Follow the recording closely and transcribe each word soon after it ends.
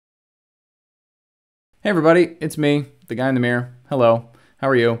Hey everybody, it's me, the guy in the mirror. Hello, how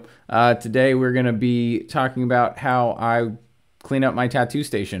are you? Today we're going to be talking about how I clean up my tattoo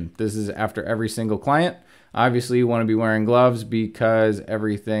station. This is after every single client. Obviously you want to be wearing gloves because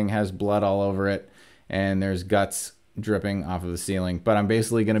everything has blood all over it and there's guts dripping off of the ceiling. But I'm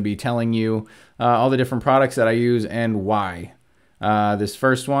basically going to be telling you all the different products that I use and why. This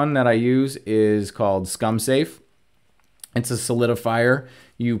first one that I use is called Scum Safe. It's a solidifier.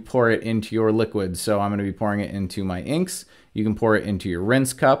 You pour it into your liquid. So I'm going to be pouring it into my inks. You can pour it into your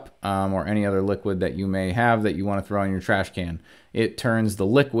rinse cup or any other liquid that you may have that you want to throw in your trash can. It turns the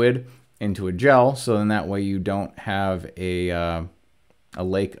liquid into a gel, so then that way you don't have a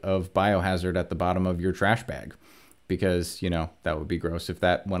lake of biohazard at the bottom of your trash bag, because, you know, that would be gross if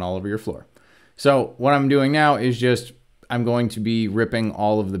that went all over your floor. So what I'm doing now is just I'm going to be ripping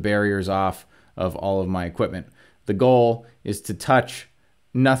all of the barriers off of all of my equipment. The goal is to touch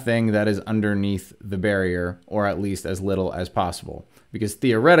nothing that is underneath the barrier, or at least as little as possible. Because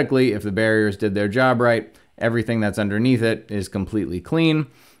theoretically, if the barriers did their job right, everything that's underneath it is completely clean.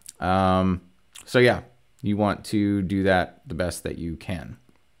 So yeah, you want to do that the best that you can.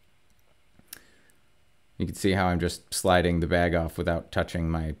 You can see how I'm just sliding the bag off without touching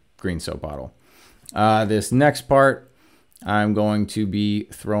my green soap bottle. This next part, I'm going to be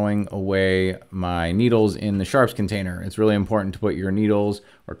throwing away my needles in the sharps container. It's really important to put your needles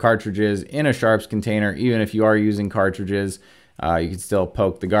or cartridges in a sharps container. Even if you are using cartridges, you can still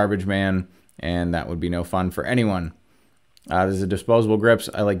poke the garbage man, and that would be no fun for anyone. This is a disposable grips.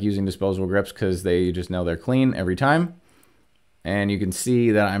 I like using disposable grips because they just know they're clean every time. And you can see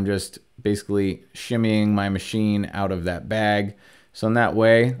that I'm just basically shimmying my machine out of that bag. So in that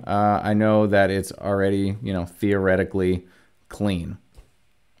way, I know that it's already, you know, theoretically clean.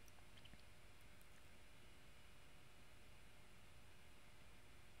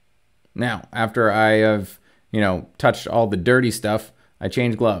 Now, after I have, you know, touched all the dirty stuff, I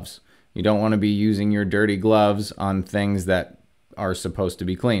change gloves. You don't want to be using your dirty gloves on things that are supposed to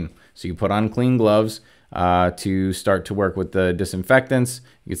be clean. So you put on clean gloves to start to work with the disinfectants.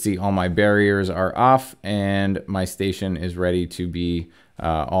 You can see all my barriers are off and my station is ready to be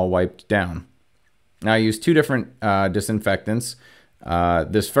all wiped down. Now I use two different disinfectants.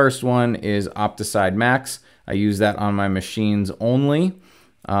 This first one is Opticide Max. I use that on my machines only.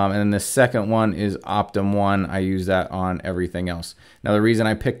 And then the second one is Optum 1. I use that on everything else. Now the reason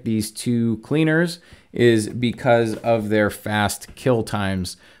I picked these two cleaners is because of their fast kill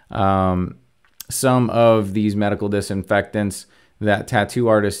times. Some of these medical disinfectants that tattoo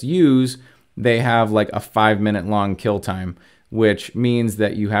artists use, they have like a 5-minute long kill time, which means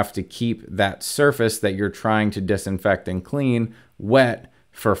that you have to keep that surface that you're trying to disinfect and clean wet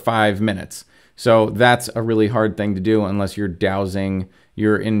for 5 minutes. So that's a really hard thing to do unless you're dousing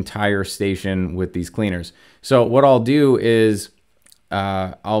your entire station with these cleaners. So what I'll do is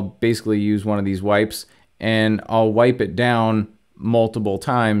I'll basically use one of these wipes and I'll wipe it down multiple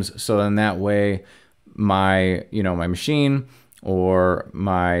times, so then that way my, you know, my machine or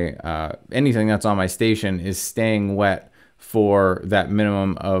my anything that's on my station is staying wet for that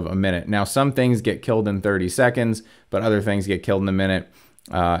minimum of a minute. Now some things get killed in 30 seconds, but other things get killed in a minute.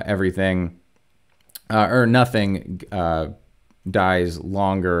 Everything or nothing dies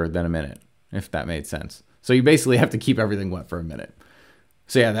longer than a minute, if that made sense. So you basically have to keep everything wet for a minute.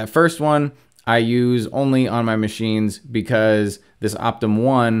 So yeah, that first one I use only on my machines because this Optum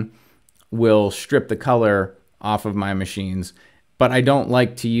 1 will strip the color off of my machines. But I don't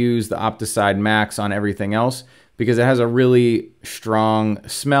like to use the Opticide Max on everything else because it has a really strong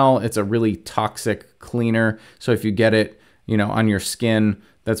smell. It's a really toxic cleaner. So if you get it, you know, on your skin,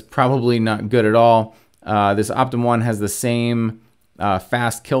 that's probably not good at all. This Optum 1 has the same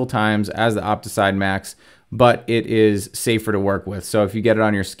fast kill times as the Opticide Max, but it is safer to work with. So if you get it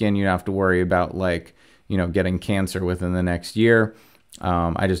on your skin, you don't have to worry about, like, you know, getting cancer within the next year.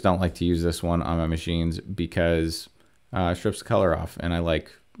 I just don't like to use this one on my machines because it strips the color off, and I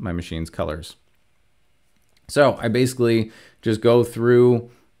like my machine's colors. So I basically just go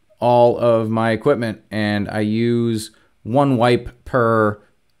through all of my equipment, and I use one wipe per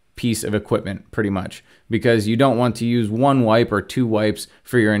piece of equipment pretty much, because you don't want to use one wipe or two wipes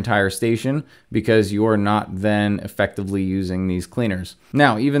for your entire station because you're not then effectively using these cleaners.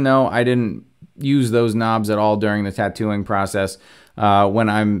 Now, even though I didn't use those knobs at all during the tattooing process, when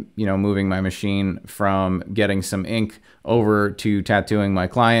I'm, you know, moving my machine from getting some ink over to tattooing my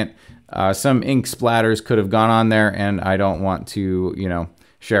client, some ink splatters could have gone on there, and I don't want to, you know,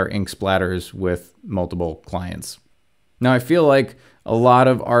 share ink splatters with multiple clients. Now, I feel like a lot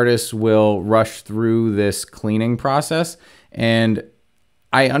of artists will rush through this cleaning process, and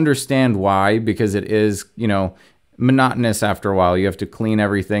I understand why, because it is, you know, monotonous after a while. You have to clean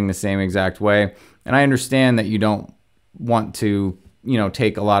everything the same exact way. And I understand that you don't want to, you know,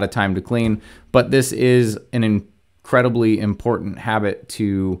 take a lot of time to clean, but this is an incredibly important habit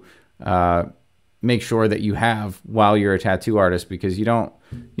to make sure that you have while you're a tattoo artist, because you don't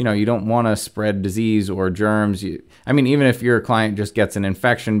want to spread disease or germs. I mean, even if your client just gets an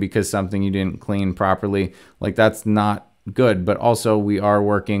infection because something you didn't clean properly, like that's not good. But also we are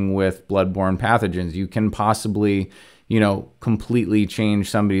working with bloodborne pathogens. You can possibly, you know, completely change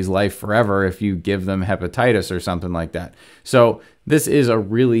somebody's life forever if you give them hepatitis or something like that. So this is a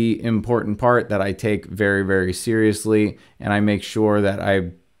really important part that I take very, very seriously. And I make sure that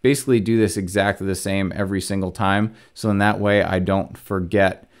I basically do this exactly the same every single time. So in that way, I don't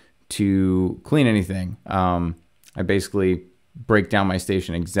forget to clean anything. I basically break down my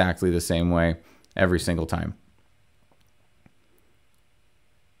station exactly the same way every single time.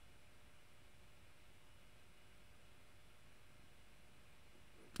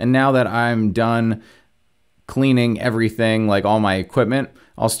 And now that I'm done cleaning everything, like all my equipment,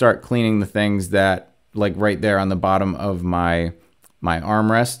 I'll start cleaning the things that, like right there on the bottom of my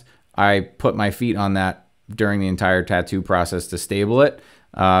armrest. I put my feet on that during the entire tattoo process to stable it.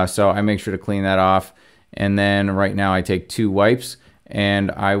 So I make sure to clean that off. And then right now I take 2 wipes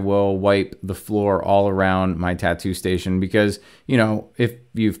and I will wipe the floor all around my tattoo station, because, you know, if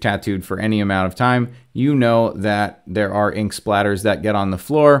you've tattooed for any amount of time, you know that there are ink splatters that get on the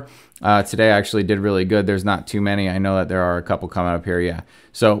floor. Today I actually did really good. There's not too many. I know that there are a couple coming up here. Yeah.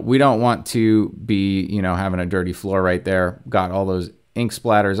 So we don't want to be, you know, having a dirty floor right there. Got all those ink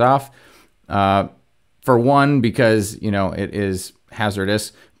splatters off. For one, because, you know, it is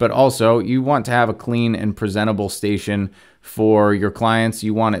hazardous, but also you want to have a clean and presentable station for your clients.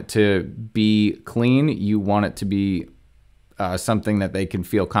 You want it to be clean. You want it to be something that they can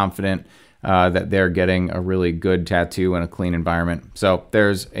feel confident that they're getting a really good tattoo in a clean environment. So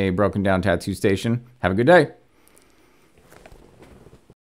there's a broken down tattoo station. Have a good day.